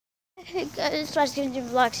Hey guys, Flash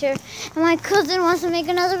Vlogs here, and my cousin wants to make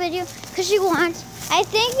another video because she wants. I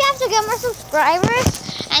think you have to get more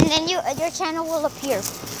subscribers, and then your channel will appear.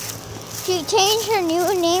 She changed her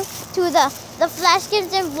new name to the Flash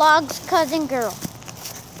Vlogs cousin girl,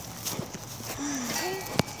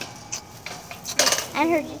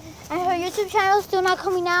 and her YouTube channel is still not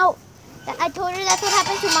coming out. I told her that's what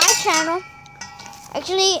happened to my channel.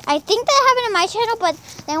 Actually, I think that happened to my channel, but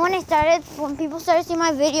then when people started seeing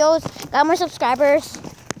my videos, got more subscribers,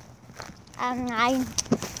 my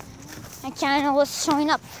channel was showing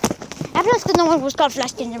up. I feel like no one was called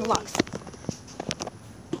Flash Vlogs.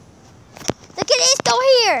 The kitty is still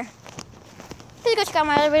here. Please go check out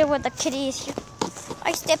my other video with the kitty is here.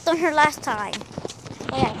 I stepped on her last time.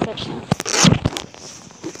 Oh yeah, I fixed her.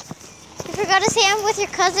 I forgot to say I'm with your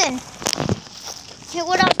cousin. Hey,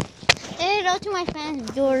 what up? Say hello to my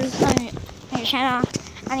fans, George, on your channel.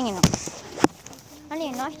 I don't even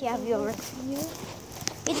know if you have viewers.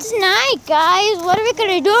 It's night, guys. What are we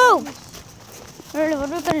gonna do? Really,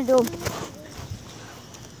 what are we gonna do?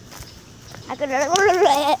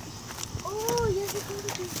 Oh, ya sé cómo.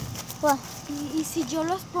 What? Y si yo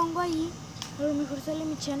los pongo ahí, a lo mejor sale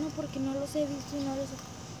mi channel porque no los he visto y no los he...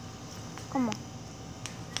 ¿Cómo?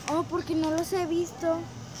 Oh, porque no los he visto.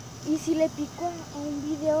 Y si le pico a un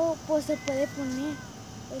video, pues se puede poner.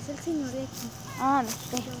 Es el señor de aquí. Ah, no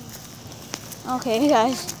sé. Okay,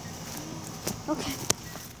 guys. Okay.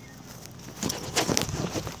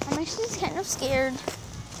 I'm actually kind of scared.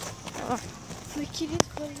 ¿Me quieres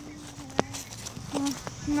poner?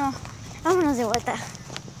 No, vámonos de vuelta.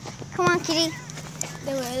 Come on, kitty.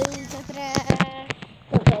 De vuelta atrás.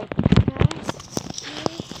 Okay.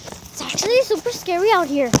 It's actually super scary out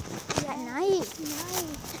here at night.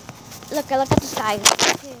 Look at the sky.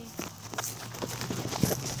 Okay.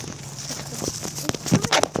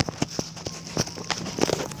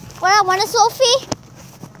 What, I want a selfie?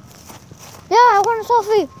 Yeah, I want a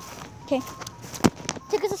selfie. Okay.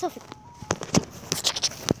 Take us a selfie.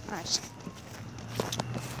 Alright.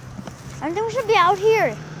 I think we should be out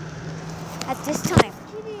here at this time.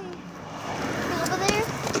 Over there.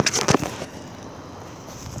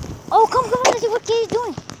 Oh, come, let's see what Kitty's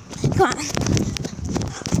doing. Come on.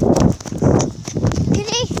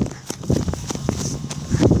 Kitty.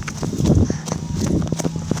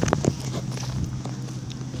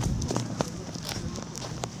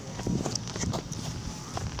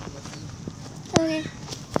 Okay.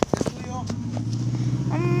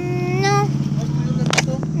 No.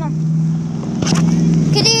 No.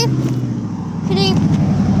 Kitty. Kitty.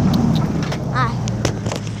 Ah.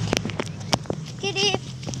 Kitty.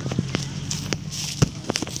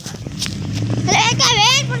 Deja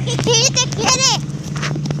ver porque Kitty te quiere.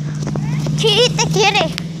 Kitty te quiere.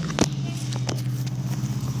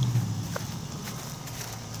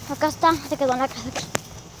 Acá está, se quedó en la casa.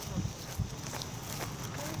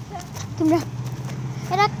 Mira,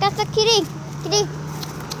 era casa Kitty. Kitty.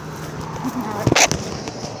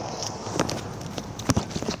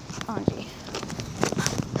 Oh, gee.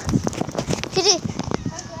 Kitty.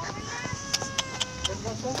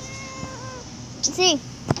 Sí.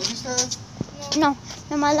 No,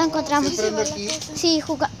 nomás la encontramos. Sí,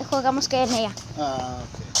 jugamos que en ella. Ah,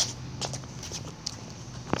 ok.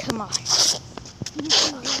 Come on.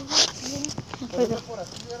 ¿Anda por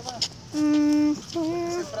aquí, verdad?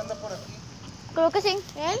 ¿Siempre anda por aquí? Creo que sí.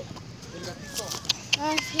 ¿Él? El gatito.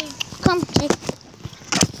 Ah, sí. Come, sí.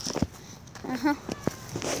 Ajá.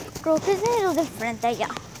 Creo que es de los del frente allá.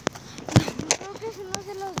 Creo que es uno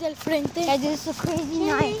de los del frente. Guys, it's a crazy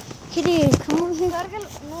night. Kitty, come over here. Cárgalo.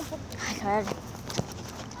 No, porque... I got it.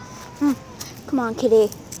 Come on, Kitty.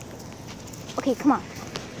 Okay, come on.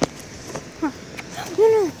 No.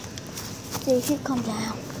 Stacey, calm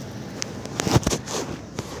down.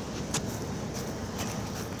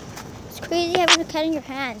 It's crazy having a cat in your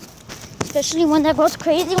hand. Especially one that goes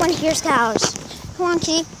crazy when it hears cows. Come on,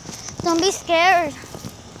 Kitty. Don't be scared.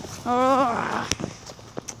 Are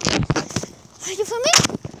you filming?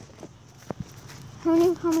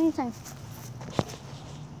 How many times?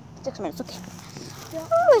 6 minutes, okay.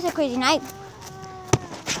 Oh, it's a crazy night.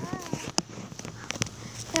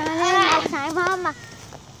 Time, Mama.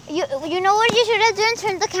 You know what you should have done?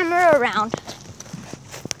 Turn the camera around.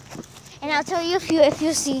 And I'll tell you if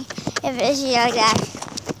you see if it's like that.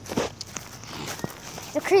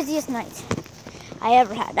 The craziest night I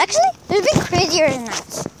ever had. Actually, there's been crazier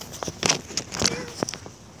nights.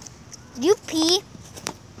 Did you pee?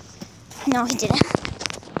 No, he didn't.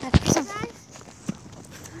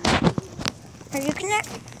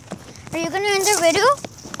 Are you gonna end the video?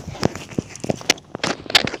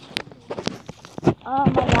 Oh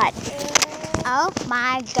my god. Oh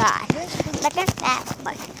my God. Look at that.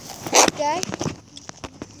 Guys.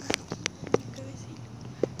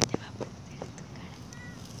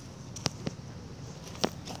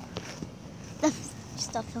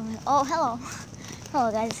 Stop filming. Oh, hello. Hello,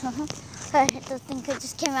 guys. The thing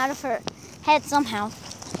just came out of her head somehow.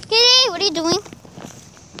 Kitty, what are you doing?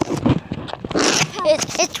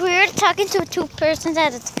 It's weird talking to two persons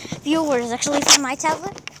as it's viewers, actually, from my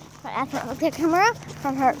tablet. But after the camera,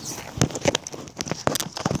 from hers.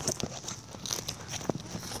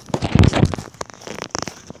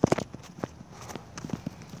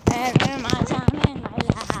 Every my time in my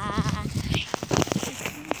life.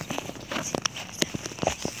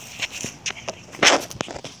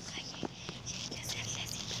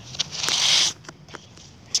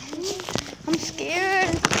 I'm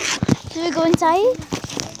scared. Should we go inside?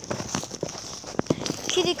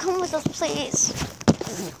 Kitty, come with us, please.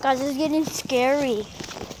 Guys, it's getting scary.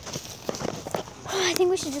 I think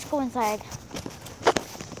we should just go inside.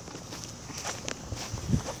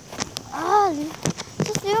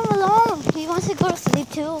 Just leave him alone. He wants to go to sleep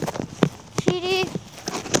too. Kitty.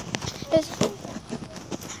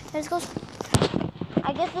 Let's go.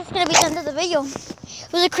 I guess that's going to be the end of the video.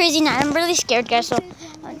 It was a crazy night. I'm really scared, guys, so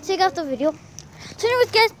I'll take off the video. So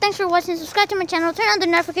anyways, guys, thanks for watching. Subscribe to my channel. Turn on the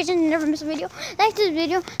notifications and never miss a video. Like this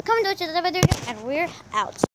video. Comment down to the video. And we're out.